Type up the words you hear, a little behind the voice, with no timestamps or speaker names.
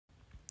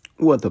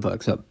What the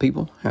fuck's up,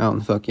 people? How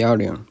the fuck y'all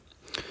doing?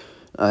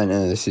 I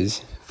know this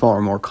is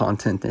far more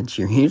content than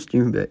you're used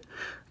to, but like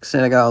I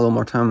said, I got a little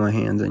more time on my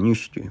hands than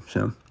used to,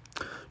 so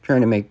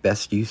trying to make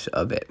best use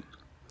of it.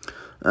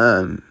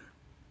 And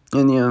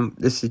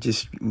this is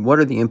just what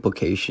are the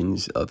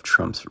implications of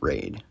Trump's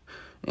raid?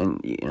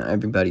 And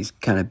everybody's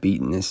kind of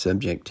beating this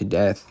subject to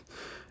death,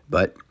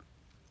 but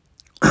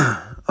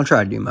I'll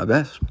try to do my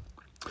best.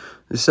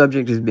 The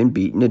subject has been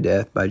beaten to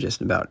death by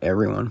just about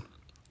everyone.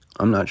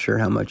 I'm not sure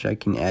how much I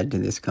can add to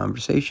this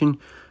conversation,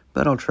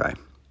 but I'll try.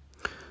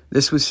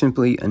 This was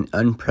simply an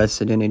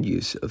unprecedented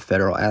use of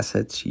federal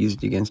assets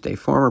used against a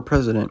former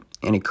president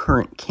and a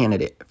current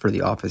candidate for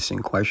the office in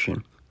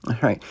question. All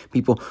right,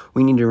 people,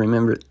 we need to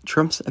remember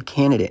Trump's a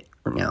candidate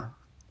right now,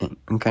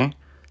 okay?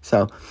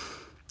 So,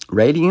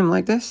 raiding him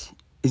like this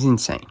is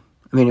insane.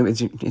 I mean,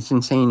 it's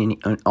insane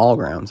on all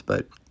grounds,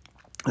 but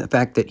the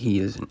fact that he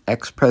is an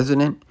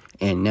ex-president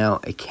and now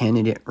a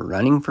candidate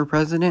running for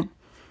president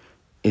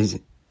is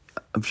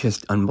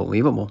just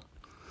unbelievable.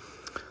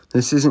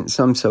 This isn't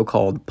some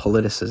so-called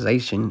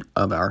politicization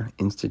of our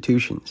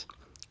institutions.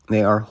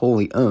 They are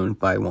wholly owned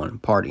by one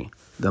party,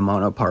 the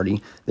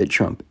monoparty that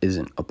Trump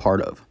isn't a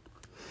part of.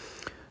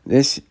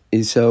 This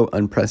is so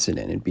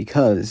unprecedented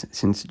because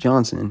since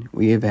Johnson,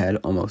 we have had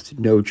almost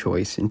no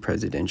choice in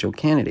presidential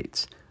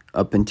candidates,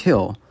 up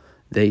until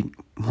they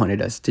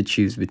wanted us to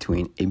choose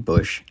between a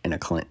Bush and a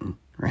Clinton,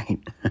 right?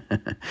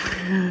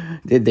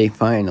 Did they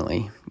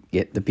finally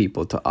get the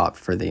people to opt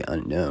for the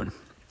unknown?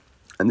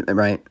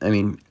 Right? I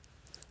mean,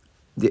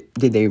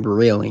 did they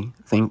really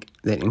think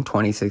that in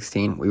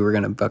 2016 we were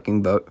going to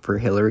fucking vote for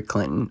Hillary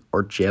Clinton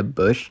or Jeb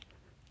Bush?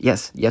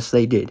 Yes,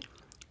 they did.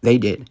 They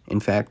did. In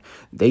fact,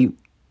 they're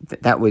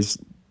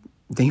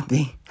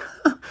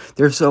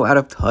so out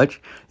of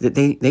touch that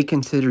they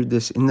considered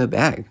this in the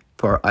bag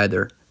for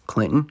either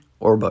Clinton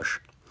or Bush.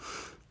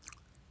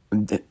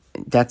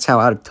 That's how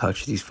out of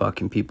touch these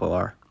fucking people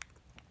are.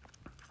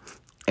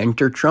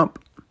 Enter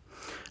Trump.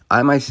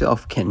 I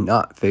myself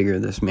cannot figure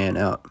this man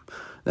out.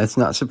 That's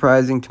not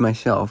surprising to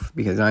myself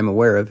because I'm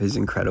aware of his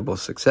incredible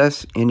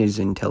success and his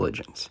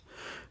intelligence.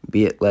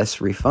 Be it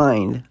less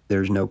refined,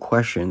 there's no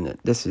question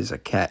that this is a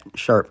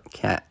sharp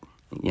cat.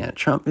 Yeah,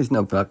 Trump is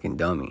no fucking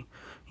dummy.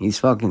 He's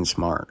fucking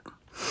smart.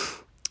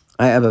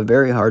 I have a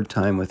very hard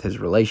time with his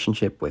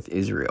relationship with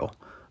Israel.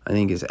 I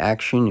think his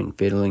action in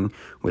fiddling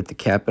with the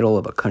capital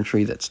of a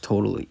country that's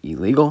totally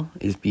illegal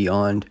is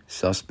beyond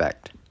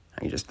suspect.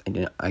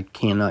 I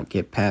cannot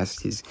get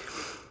past his,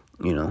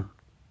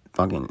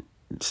 fucking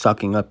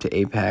sucking up to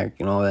AIPAC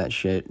and all that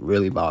shit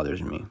really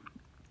bothers me.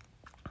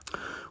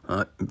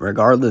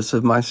 Regardless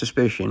of my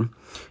suspicion,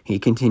 he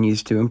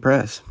continues to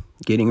impress.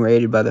 Getting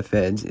raided by the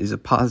feds is a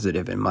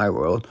positive in my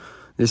world.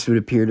 This would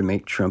appear to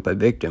make Trump a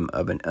victim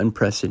of an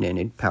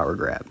unprecedented power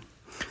grab.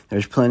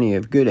 There's plenty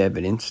of good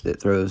evidence that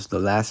throws the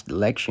last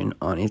election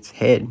on its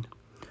head.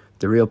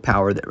 The real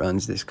power that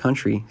runs this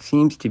country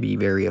seems to be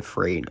very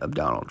afraid of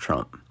Donald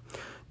Trump.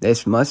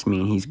 This must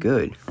mean he's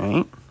good,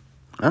 right?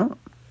 Oh,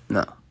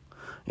 no.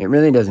 It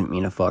really doesn't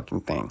mean a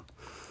fucking thing.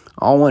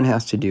 All one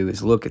has to do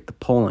is look at the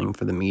polling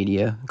for the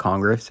media,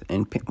 Congress,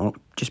 and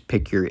just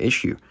pick your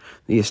issue.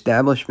 The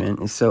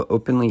establishment is so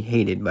openly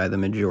hated by the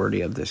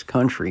majority of this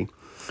country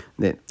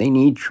that they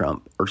need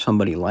Trump or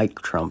somebody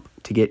like Trump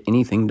to get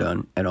anything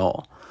done at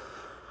all.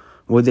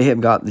 Would they have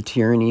got the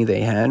tyranny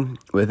they had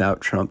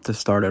without Trump to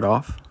start it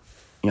off?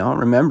 Y'all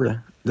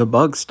remember, the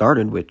bug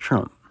started with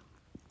Trump.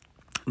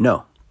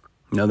 No,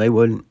 they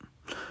wouldn't.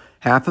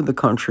 Half of the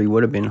country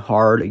would have been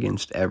hard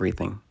against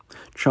everything.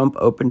 Trump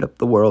opened up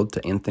the world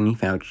to Anthony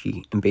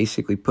Fauci and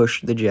basically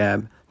pushed the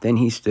jab. Then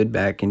he stood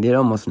back and did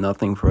almost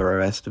nothing for the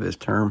rest of his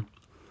term.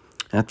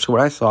 That's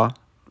what I saw.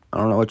 I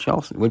don't know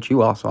what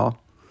you all saw.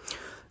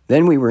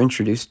 Then we were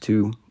introduced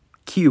to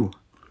Q,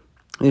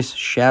 this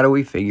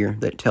shadowy figure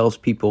that tells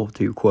people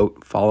to,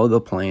 quote, follow the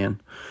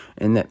plan,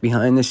 and that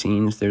behind the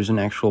scenes there's an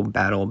actual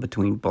battle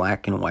between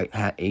black and white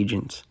hat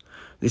agents.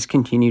 This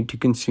continued to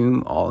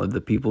consume all of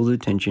the people's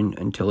attention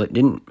until it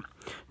didn't.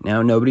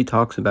 Now nobody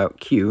talks about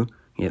Q,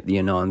 yet the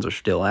Anons are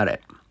still at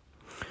it.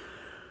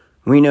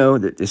 We know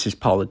that this is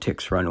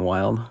politics run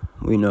wild.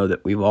 We know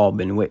that we've all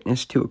been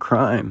witness to a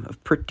crime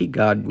of pretty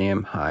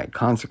goddamn high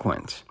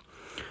consequence.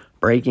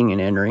 Breaking and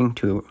entering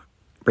to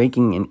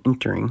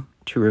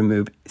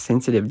remove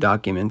sensitive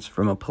documents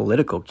from a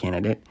political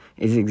candidate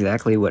is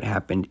exactly what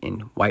happened in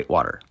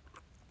Whitewater.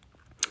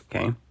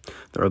 Okay?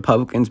 The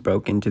Republicans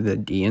broke into the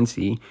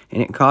DNC,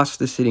 and it cost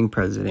the sitting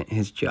president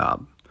his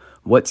job.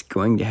 What's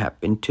going to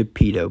happen to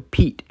Pedo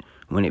Pete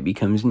when it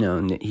becomes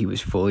known that he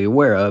was fully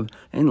aware of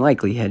and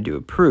likely had to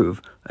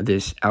approve of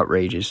this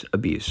outrageous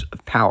abuse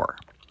of power?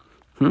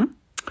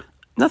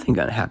 Nothing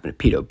going to happen to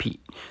Pedo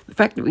Pete. The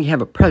fact that we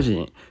have a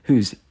president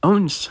whose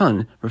own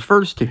son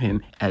refers to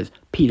him as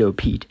Pedo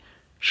Pete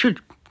should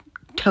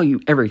tell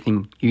you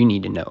everything you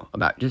need to know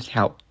about just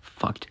how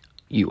fucked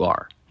you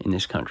are in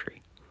this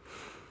country.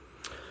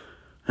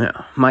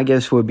 Now, my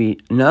guess would be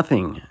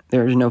nothing.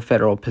 There is no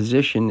federal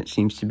position that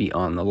seems to be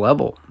on the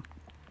level.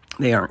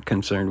 They aren't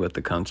concerned with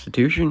the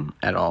Constitution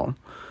at all.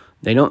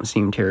 They don't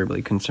seem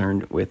terribly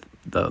concerned with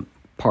the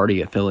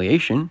party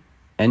affiliation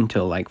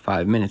until like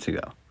 5 minutes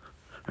ago,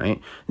 right?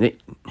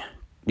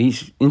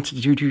 These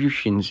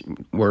institutions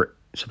were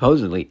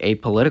supposedly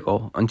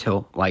apolitical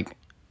until like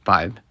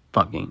 5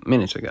 fucking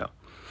minutes ago.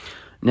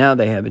 Now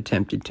they have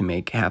attempted to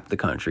make half the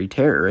country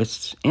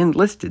terrorists and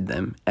listed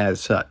them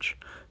as such.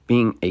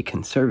 Being a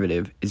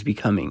conservative is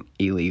becoming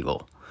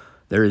illegal.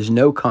 There is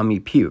no commie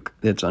puke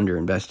that's under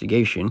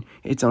investigation.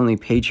 It's only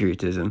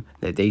patriotism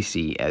that they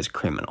see as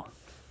criminal.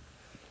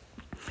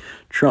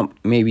 Trump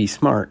may be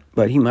smart,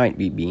 but he might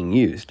be being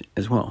used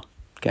as well.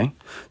 Okay?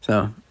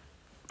 So,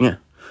 yeah.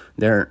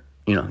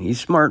 He's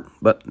smart,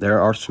 but there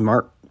are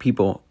smart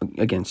people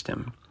against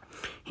him.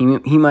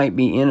 He might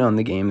be in on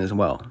the game as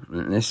well.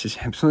 And this is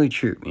absolutely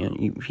true, man.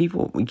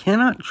 We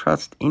cannot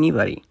trust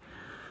anybody.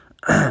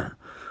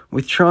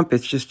 With Trump,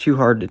 it's just too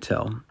hard to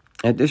tell.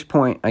 At this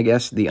point, I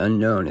guess the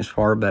unknown is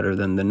far better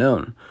than the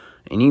known.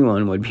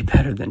 Anyone would be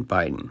better than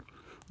Biden.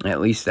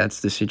 At least that's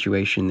the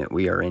situation that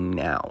we are in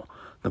now.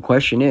 The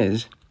question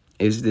is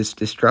this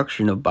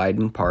destruction of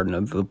Biden part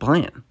of the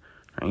plan?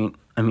 Right?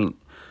 I mean,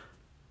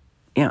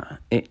 yeah,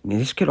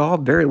 this could all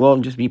very well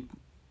just be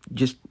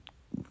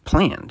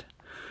planned.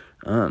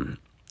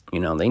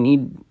 They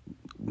need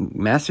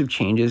massive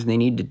changes. They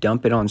need to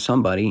dump it on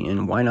somebody,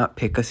 and why not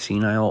pick a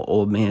senile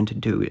old man to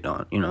do it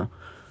on,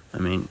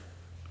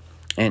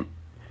 and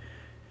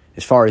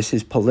as far as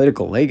his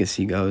political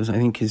legacy goes, I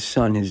think his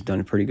son has done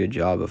a pretty good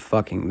job of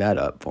fucking that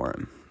up for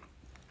him.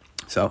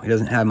 So he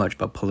doesn't have much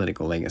of a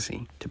political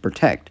legacy to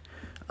protect,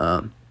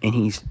 and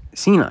he's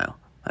senile.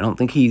 I don't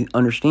think he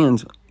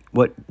understands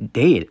what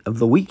day of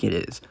the week it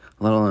is,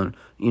 let alone,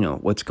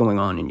 what's going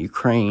on in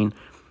Ukraine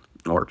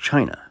or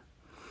China.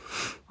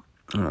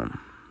 But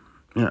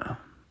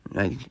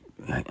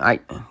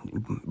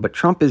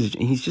Trump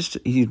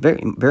he's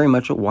very, very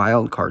much a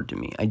wild card to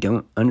me. I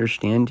don't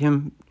understand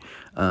him.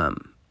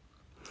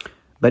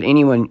 But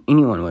anyone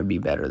would be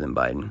better than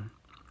Biden.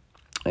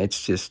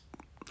 It's just,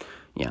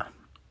 yeah.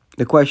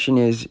 The question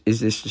is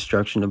this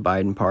destruction of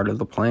Biden part of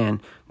the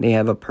plan? They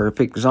have a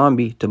perfect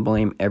zombie to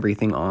blame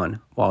everything on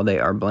while they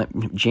are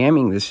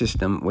jamming the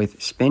system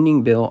with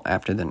spending bill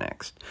after the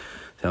next.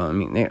 So,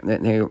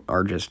 they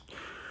are just,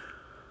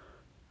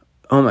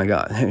 oh my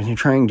God, they're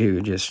trying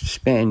to just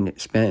spend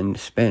us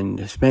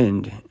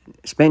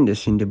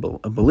into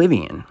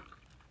oblivion.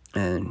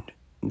 And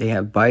they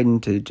have Biden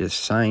to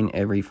just sign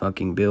every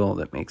fucking bill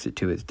that makes it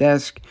to his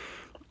desk.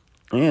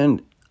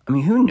 And,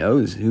 who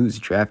knows who's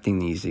drafting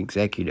these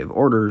executive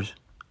orders?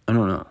 I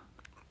don't know.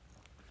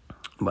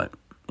 But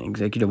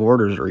executive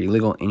orders are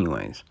illegal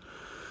anyways.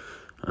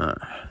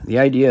 The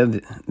idea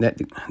that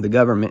the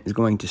government is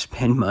going to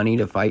spend money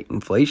to fight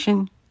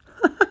inflation?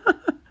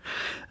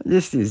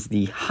 This is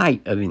the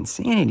height of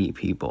insanity,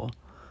 people.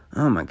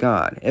 Oh my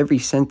God. Every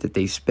cent that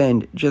they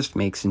spend just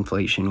makes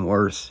inflation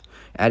worse.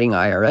 Adding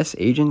IRS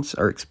agents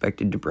are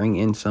expected to bring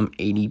in some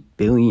 $80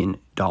 billion.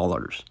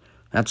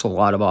 That's a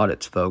lot of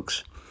audits,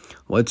 folks.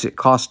 What's it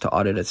cost to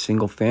audit a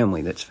single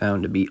family that's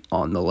found to be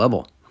on the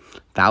level?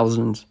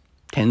 Thousands?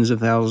 Tens of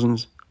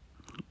thousands?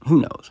 Who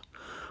knows?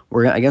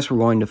 I guess we're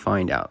going to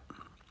find out.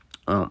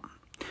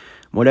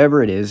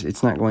 Whatever it is,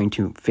 it's not going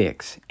to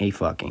fix a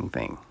fucking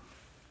thing.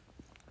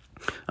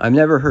 I've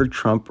never heard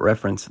Trump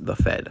reference the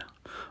Fed.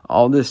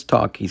 All this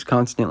talk, he's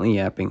constantly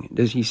yapping.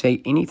 Does he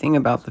say anything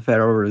about the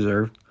Federal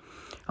Reserve?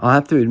 I'll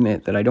have to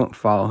admit that I don't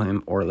follow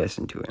him or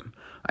listen to him.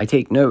 I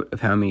take note of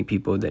how many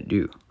people that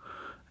do.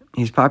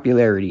 His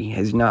popularity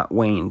has not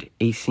waned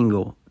a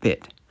single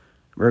bit.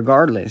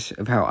 Regardless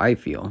of how I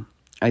feel,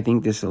 I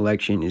think this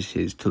election is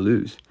his to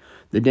lose.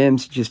 The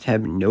Dems just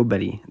have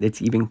nobody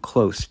that's even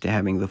close to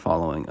having the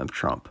following of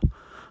Trump.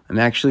 I'm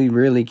actually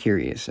really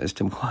curious as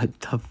to what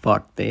the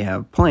fuck they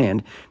have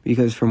planned,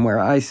 because from where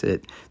I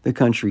sit, the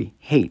country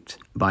hates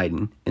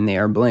Biden, and they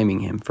are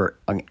blaming him for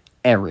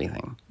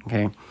everything,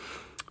 okay?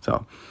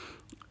 So,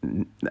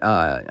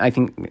 I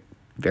think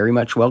very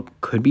much well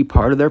could be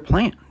part of their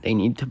plan. They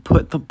need to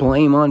put the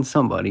blame on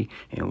somebody,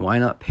 and why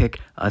not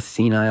pick a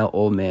senile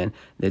old man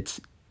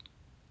that's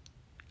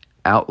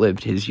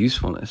outlived his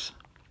usefulness?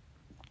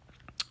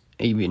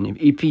 Even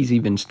if he's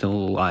even still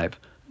alive,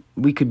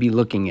 we could be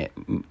looking at,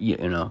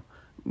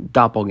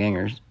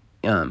 doppelgangers.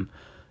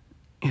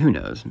 Who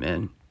knows,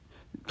 man?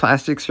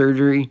 Plastic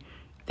surgery,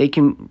 they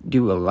can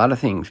do a lot of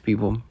things,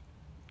 people.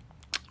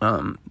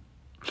 Yeah,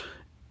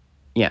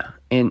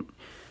 and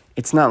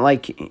it's not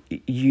like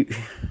they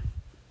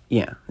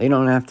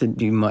don't have to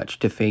do much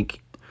to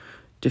fake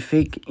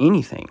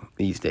anything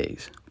these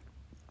days.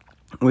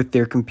 With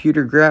their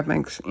computer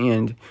graphics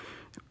and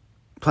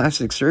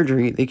plastic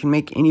surgery, they can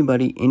make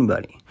anybody.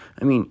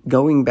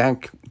 Going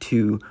back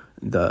to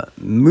the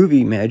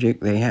movie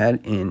magic they had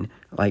in,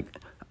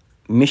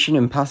 Mission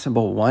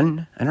Impossible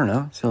 1, I don't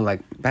know, so,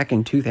 back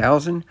in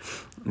 2000,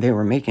 they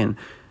were making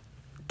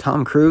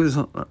Tom Cruise,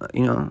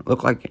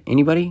 look like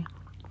anybody.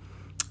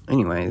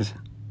 Anyways,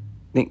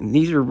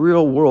 these are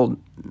real-world,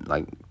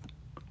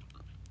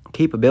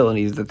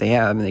 capabilities that they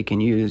have, and they can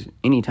use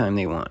anytime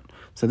they want.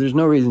 So there's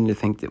no reason to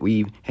think that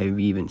we have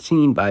even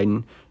seen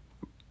Biden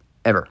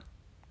ever,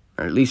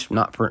 or at least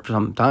not for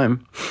some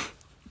time.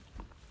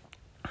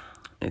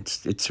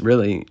 It's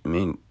really, I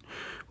mean,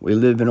 we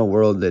live in a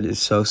world that is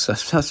so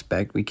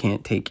suspect we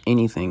can't take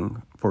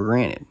anything for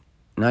granted.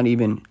 Not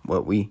even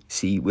what we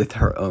see with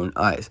our own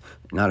eyes.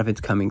 Not if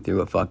it's coming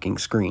through a fucking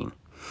screen.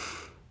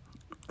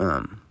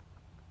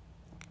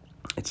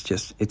 It's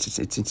just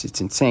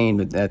it's insane,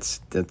 but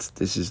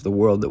this is the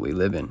world that we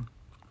live in.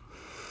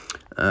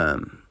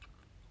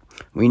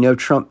 We know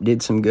Trump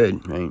did some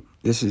good, right?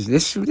 This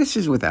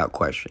is without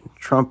question.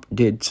 Trump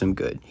did some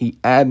good. He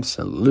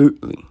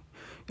absolutely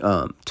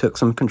took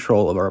some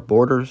control of our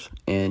borders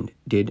and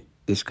did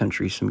this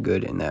country some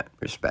good in that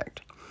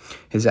respect.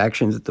 His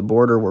actions at the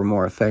border were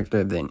more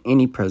effective than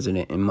any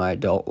president in my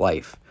adult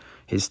life.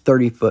 His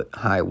 30-foot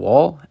high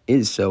wall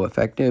is so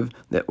effective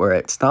that where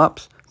it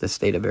stops, the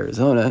state of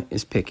Arizona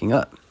is picking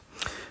up.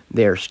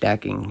 They're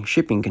stacking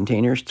shipping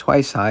containers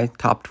twice high,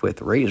 topped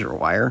with razor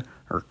wire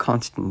or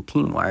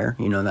Constantine wire.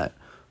 You know, that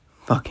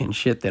fucking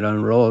shit that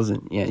unrolls,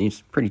 and yeah, it's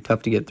pretty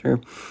tough to get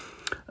through.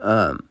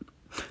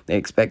 They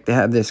expect to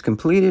have this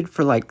completed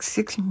for like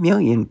 $6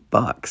 million.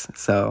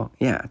 So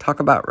yeah, talk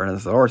about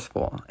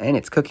resourceful. And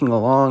it's cooking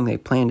along. They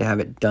plan to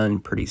have it done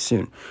pretty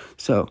soon.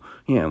 So,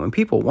 you know, when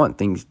people want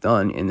things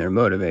done and they're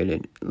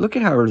motivated, look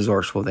at how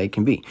resourceful they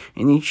can be.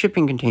 And these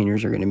shipping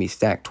containers are going to be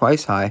stacked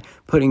twice high,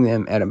 putting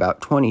them at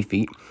about 20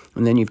 feet.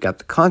 And then you've got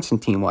the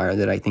Constantine wire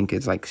that I think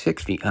is like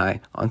 6 feet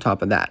high on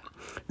top of that.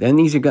 Then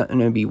these are going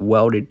to be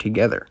welded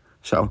together.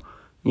 So,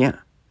 yeah,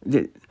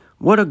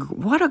 what a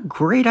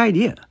great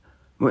idea.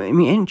 I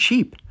mean, and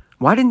cheap.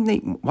 Why didn't they?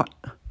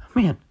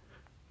 Man,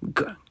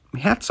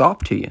 hats off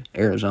to you,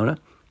 Arizona.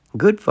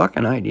 Good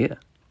fucking idea.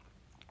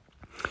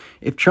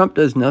 If Trump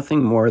does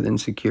nothing more than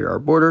secure our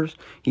borders,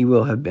 he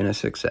will have been a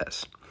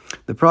success.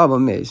 The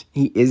problem is,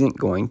 he isn't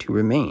going to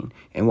remain.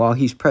 And while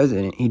he's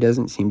president, he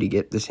doesn't seem to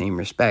get the same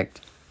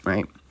respect,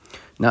 right?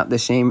 Not the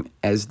same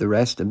as the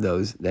rest of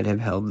those that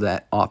have held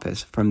that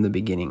office from the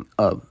beginning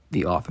of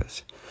the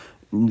office.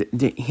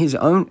 His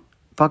own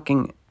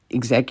fucking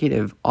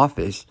executive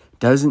office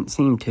doesn't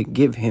seem to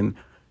give him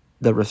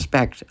the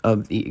respect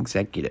of the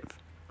executive,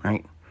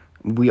 right?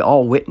 We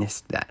all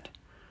witnessed that.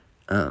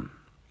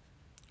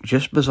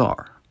 Just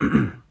bizarre.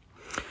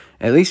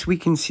 At least we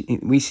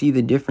see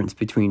the difference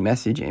between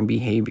message and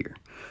behavior.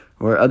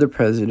 Where other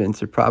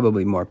presidents are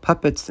probably more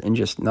puppets and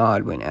just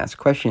nod when asked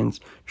questions,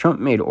 Trump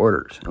made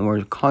orders and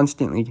was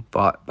constantly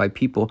fought by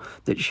people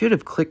that should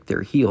have clicked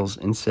their heels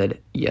and said,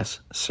 "Yes,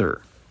 sir."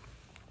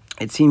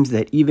 It seems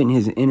that even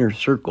his inner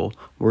circle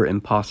were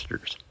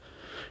imposters.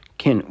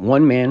 Can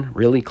one man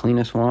really clean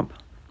a swamp?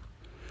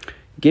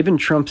 Given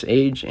Trump's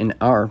age and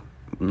our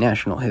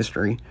national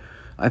history,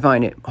 I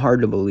find it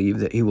hard to believe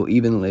that he will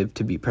even live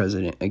to be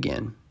president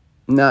again.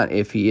 Not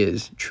if he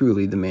is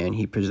truly the man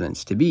he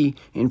presents to be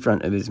in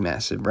front of his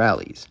massive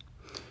rallies.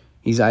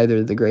 He's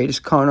either the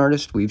greatest con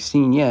artist we've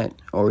seen yet,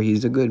 or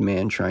he's a good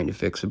man trying to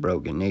fix a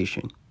broken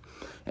nation.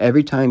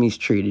 Every time he's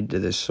treated to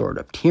this sort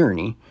of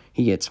tyranny,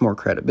 he gets more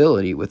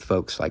credibility with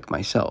folks like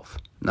myself,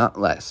 not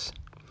less.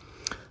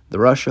 The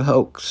Russia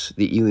hoax,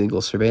 the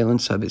illegal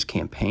surveillance of his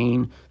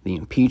campaign, the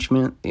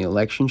impeachment, the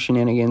election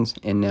shenanigans,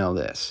 and now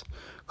this.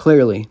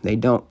 Clearly, they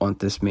don't want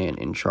this man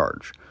in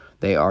charge.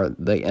 They are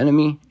the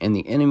enemy, and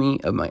the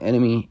enemy of my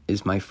enemy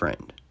is my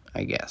friend,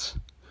 I guess.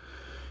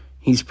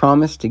 He's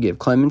promised to give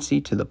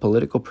clemency to the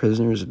political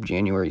prisoners of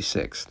January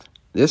 6th.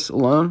 This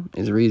alone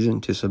is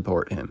reason to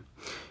support him.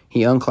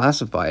 He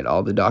unclassified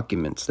all the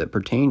documents that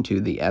pertain to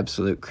the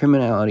absolute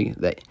criminality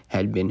that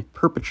had been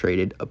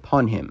perpetrated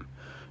upon him.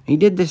 He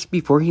did this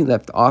before he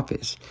left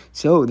office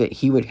so that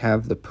he would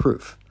have the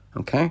proof,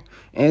 okay?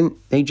 And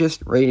they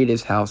just raided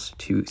his house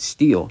to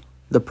steal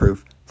the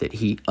proof that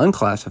he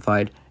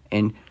unclassified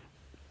and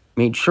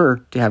made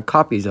sure to have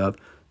copies of,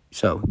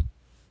 so,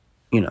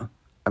 you know,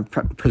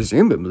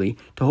 presumably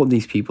to hold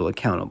these people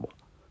accountable,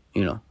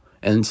 you know.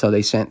 And so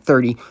they sent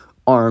 30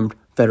 armed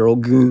federal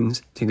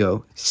goons to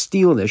go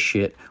steal this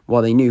shit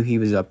while they knew he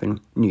was up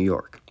in New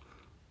York.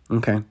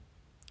 Okay?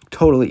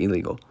 Totally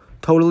illegal.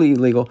 Totally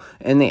illegal.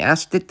 And they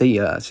asked that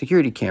the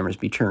security cameras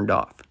be turned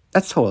off.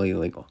 That's totally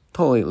illegal.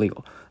 Totally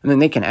illegal. And then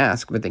they can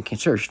ask, but they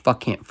sure as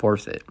fuck can't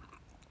force it.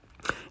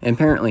 And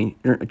apparently,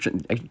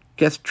 I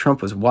guess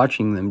Trump was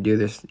watching them do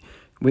this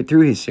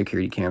through his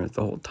security cameras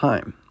the whole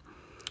time.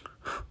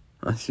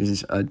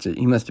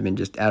 He must have been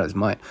just out of his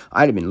mind.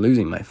 I'd have been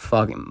losing my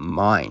fucking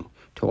mind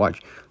to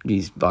watch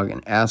these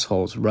fucking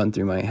assholes run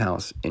through my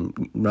house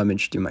and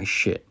rummage through my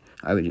shit.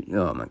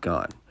 Oh my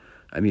God.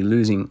 I'd be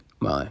losing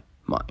my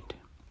mind.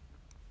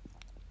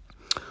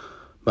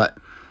 But,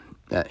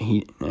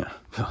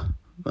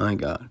 my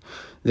God.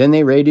 Then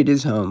they raided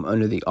his home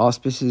under the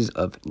auspices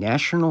of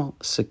national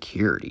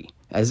security,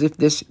 as if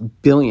this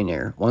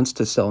billionaire wants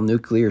to sell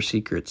nuclear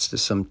secrets to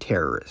some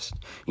terrorist.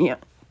 Yeah,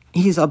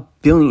 he's a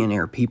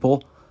billionaire,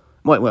 people.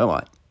 What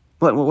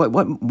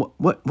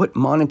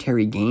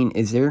monetary gain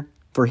is there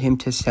for him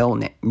to sell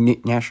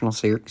national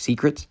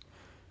secrets?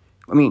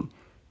 I mean,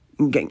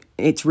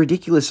 it's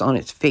ridiculous on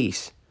its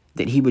face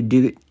that he would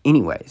do it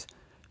anyways.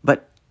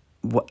 But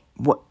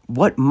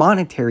what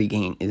monetary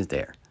gain is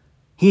there?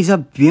 He's a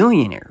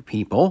billionaire,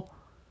 people.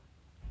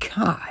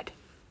 God,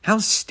 how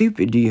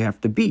stupid do you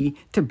have to be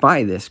to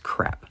buy this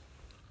crap?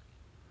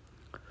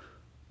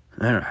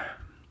 I don't know.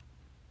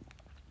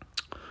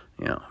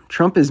 You know,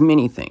 Trump is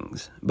many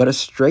things, but a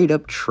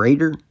straight-up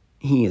traitor,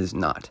 he is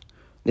not.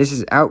 This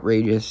is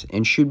outrageous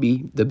and should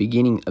be the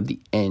beginning of the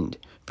end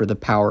for the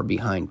power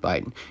behind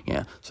Biden.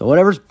 Yeah, so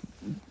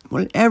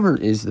whatever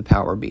is the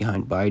power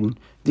behind Biden,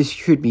 this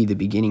should be the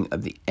beginning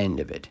of the end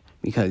of it,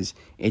 because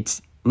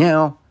it's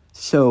now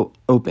so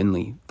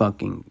openly,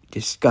 fucking,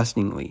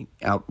 disgustingly,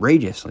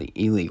 outrageously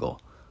illegal,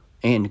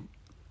 and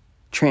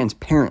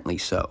transparently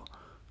so,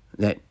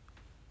 that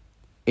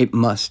it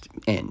must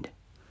end.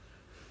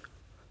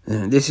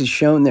 This has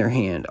shown their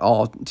hand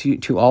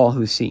to all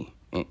who see.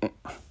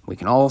 We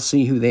can all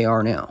see who they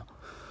are now.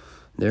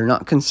 They're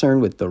not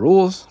concerned with the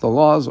rules, the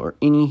laws, or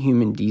any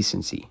human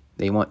decency.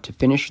 They want to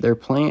finish their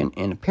plan,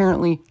 and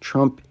apparently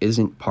Trump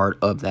isn't part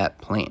of that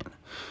plan.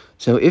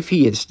 So if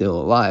he is still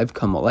alive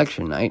come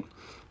election night,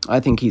 I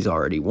think he's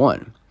already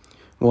won.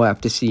 We'll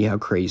have to see how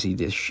crazy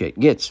this shit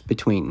gets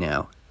between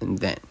now and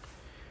then.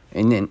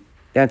 And then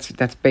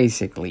that's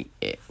basically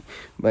it.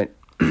 But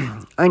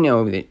I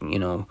know that, you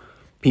know,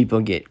 people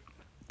get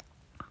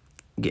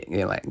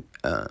like,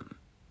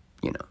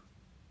 you know,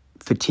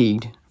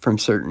 fatigued from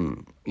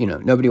certain, you know,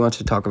 nobody wants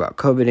to talk about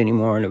COVID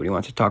anymore. Nobody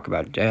wants to talk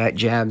about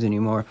jabs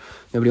anymore.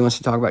 Nobody wants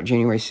to talk about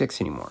January 6th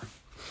anymore.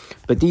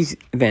 But these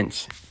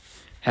events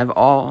have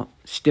all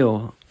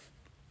still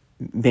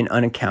been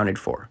unaccounted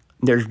for.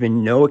 There's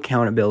been no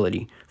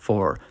accountability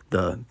for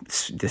the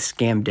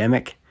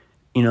scamdemic,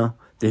 you know,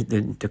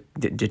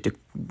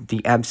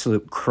 the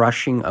absolute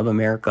crushing of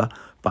America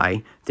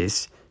by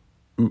this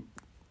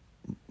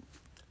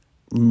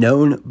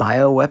known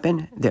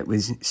bioweapon that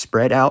was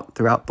spread out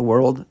throughout the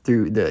world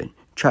through the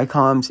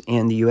Tricoms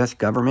and the U.S.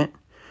 government.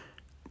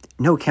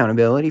 No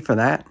accountability for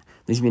that.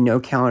 There's been no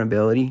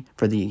accountability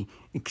for the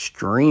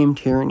extreme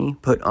tyranny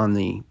put on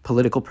the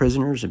political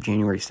prisoners of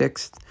January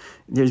 6th.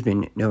 There's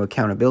been no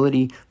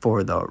accountability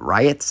for the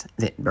riots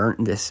that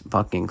burnt this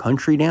fucking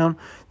country down.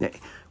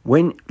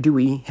 When do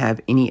we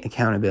have any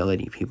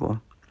accountability,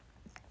 people?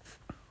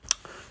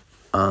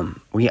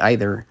 We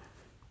either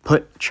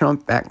put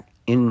Trump back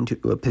into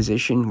a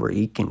position where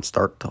he can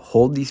start to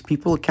hold these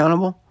people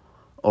accountable,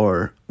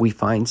 or we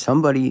find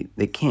somebody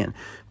that can.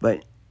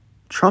 But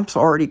Trump's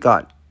already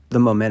got the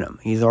momentum.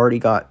 He's already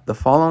got the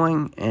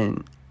following,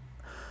 and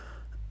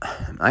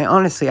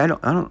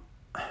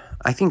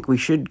I think we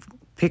should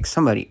pick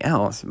somebody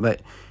else,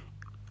 but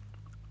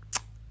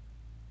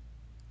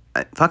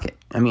fuck it.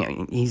 I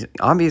mean, he's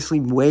obviously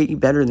way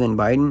better than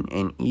Biden,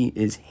 and he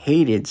is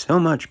hated so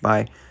much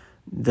by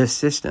the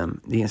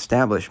system, the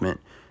establishment,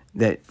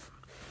 that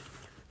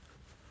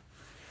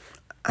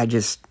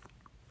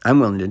I'm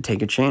willing to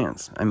take a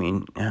chance. I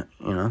mean,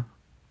 you know,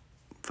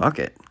 fuck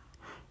it.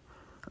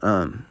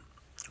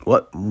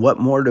 What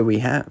more do we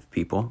have,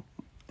 people?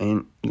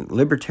 And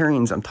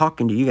libertarians, I'm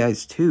talking to you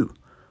guys too.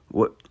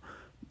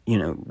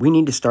 We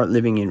need to start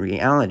living in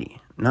reality,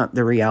 not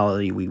the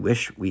reality we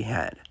wish we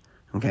had.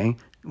 Okay?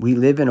 We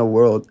live in a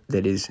world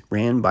that is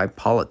ran by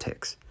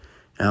politics.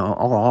 Now,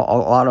 a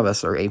lot of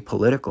us are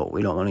apolitical.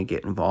 We don't want to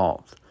get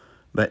involved.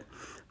 But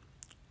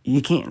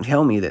you can't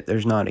tell me that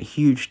there's not a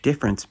huge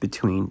difference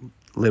between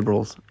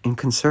liberals and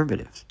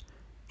conservatives.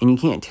 And you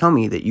can't tell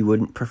me that you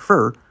wouldn't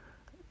prefer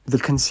the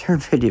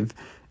conservative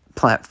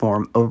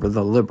platform over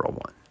the liberal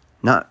one.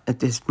 Not at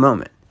this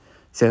moment.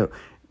 So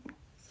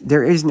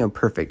there is no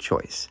perfect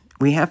choice.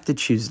 We have to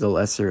choose the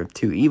lesser of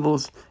two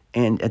evils.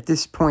 And at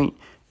this point,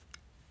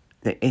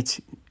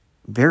 it's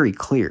very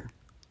clear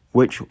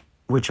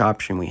which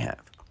option we have.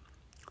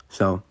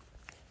 So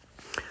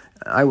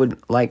I would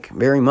like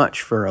very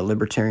much for a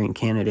libertarian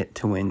candidate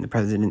to win the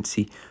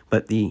presidency,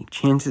 but the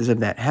chances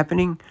of that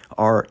happening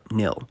are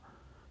nil.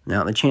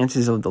 Now, the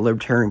chances of the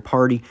Libertarian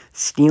Party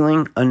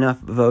stealing enough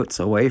votes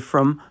away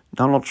from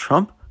Donald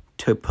Trump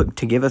to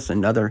give us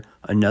another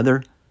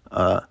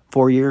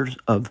 4 years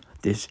of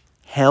this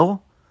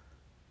hell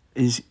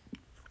is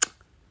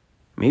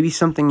maybe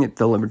something that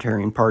the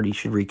Libertarian Party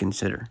should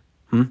reconsider.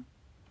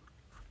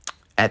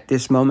 At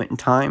this moment in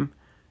time,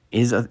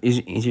 is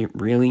it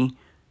really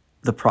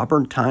the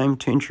proper time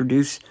to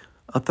introduce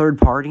a third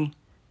party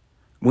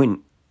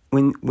when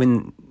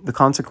the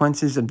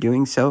consequences of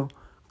doing so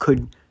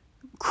could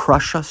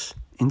crush us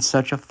in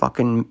such a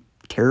fucking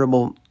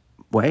terrible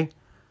way?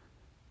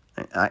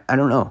 I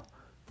don't know.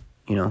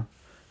 You know,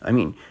 I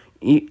mean,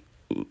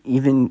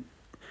 even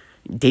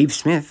Dave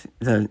Smith,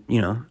 the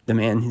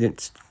man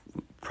that's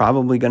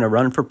probably going to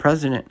run for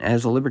president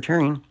as a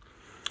libertarian,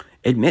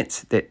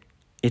 admits that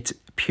it's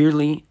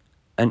purely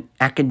an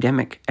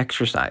academic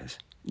exercise.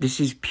 This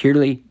is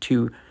purely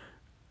to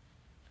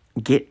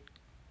get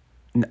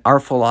our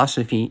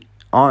philosophy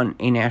on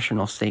a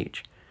national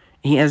stage.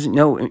 He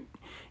doesn't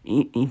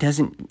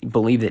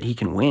believe that he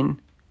can win.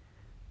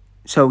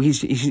 So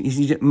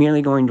he's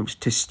merely going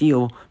to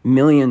steal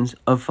millions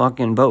of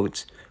fucking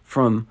votes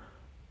from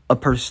a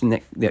person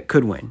that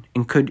could win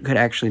and could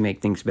actually make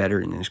things better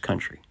in this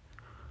country.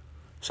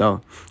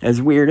 So,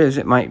 as weird as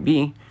it might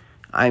be,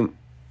 I'm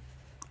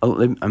a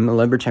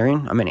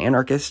libertarian, I'm an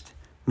anarchist,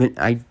 but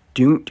I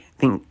don't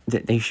think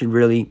that they should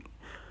really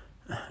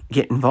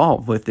get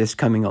involved with this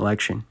coming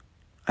election.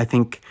 I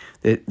think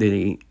that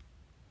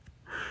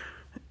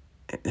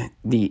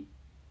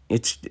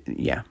it's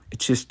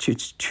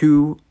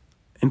too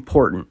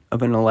important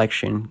of an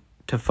election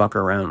to fuck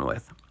around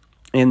with.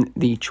 And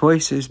the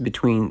choices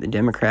between the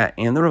Democrat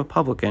and the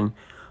Republican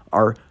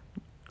are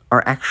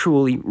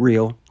actually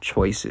real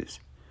choices.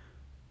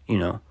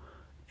 If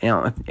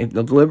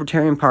the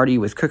Libertarian Party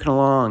was cooking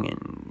along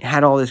and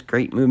had all this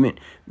great movement,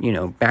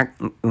 back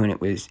when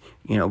it was,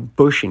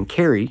 Bush and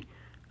Kerry,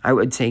 I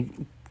would say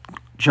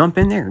jump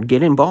in there and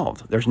get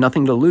involved. There's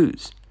nothing to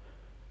lose.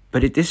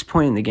 But at this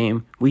point in the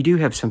game, we do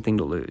have something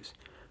to lose.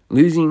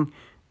 Losing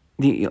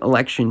the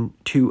election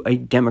to a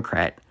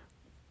Democrat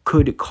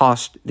could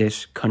cost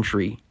this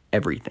country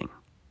everything.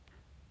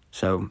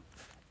 So,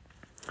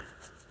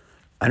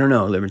 I don't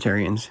know,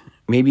 libertarians.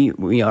 Maybe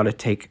we ought to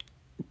take,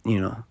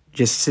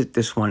 just sit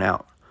this one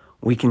out.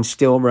 We can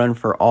still run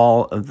for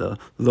all of the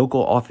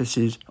local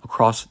offices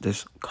across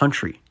this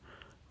country.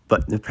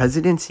 But the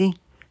presidency,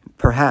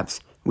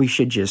 perhaps we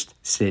should just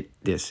sit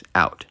this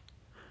out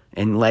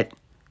and let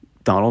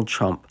Donald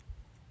Trump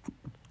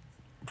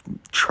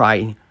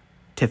try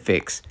to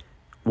fix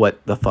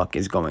what the fuck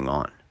is going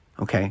on,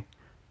 okay?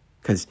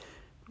 Because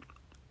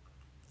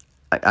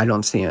I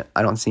don't see it.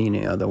 I don't see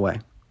any other way.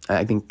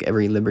 I think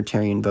every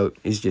libertarian vote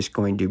is just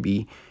going to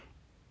be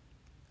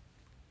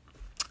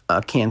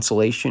a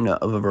cancellation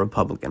of a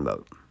Republican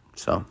vote.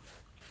 So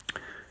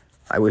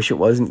I wish it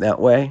wasn't that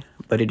way,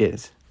 but it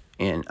is.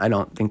 And I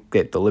don't think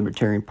that the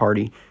Libertarian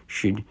Party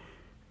should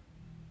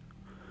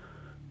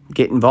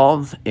get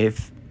involved.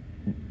 If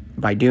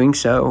by doing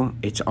so,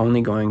 it's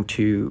only going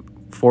to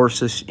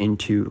force us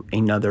into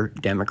another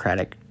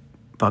Democratic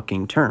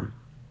fucking term.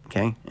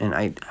 Okay? And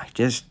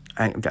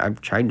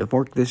I've tried to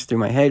work this through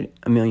my head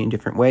a million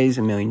different ways,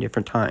 a million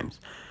different times.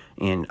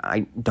 And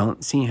I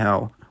don't see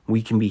how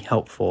we can be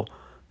helpful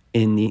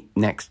in the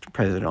next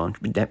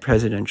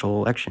presidential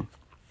election.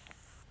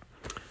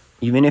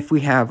 Even if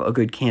we have a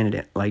good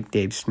candidate like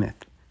Dave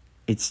Smith,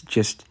 it's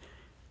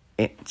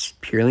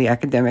purely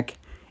academic.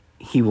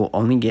 He will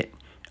only get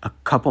a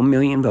couple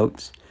million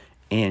votes,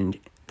 and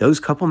those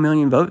couple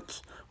million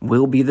votes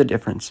will be the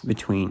difference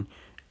between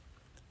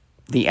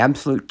the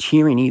absolute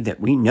tyranny that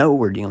we know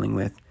we're dealing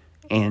with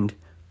and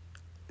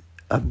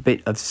a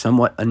bit of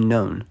somewhat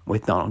unknown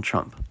with Donald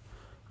Trump.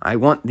 I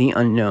want the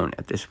unknown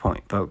at this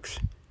point, folks.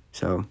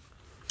 So,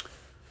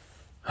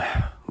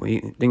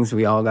 things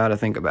we all got to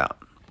think about.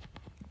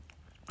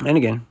 And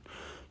again,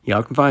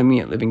 y'all can find me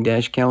at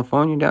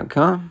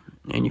living-california.com,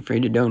 and you're free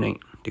to donate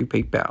to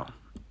PayPal.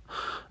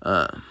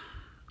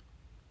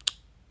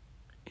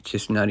 It's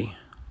just nutty.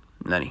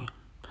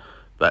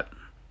 But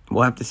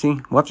we'll have to see.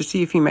 We'll have to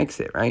see if he makes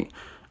it, right?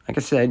 Like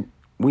I said,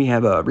 we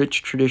have a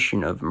rich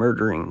tradition of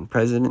murdering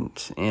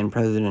presidents and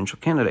presidential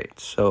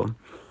candidates. So,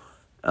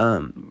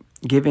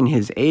 given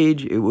his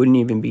age, it wouldn't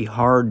even be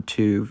hard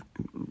to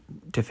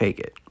fake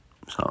it.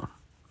 So,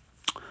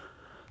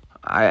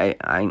 I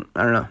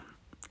don't know.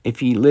 If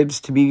he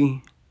lives to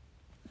be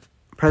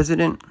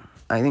president,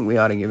 I think we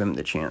ought to give him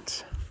the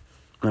chance.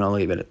 And I'll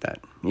leave it at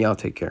that. Y'all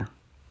take care.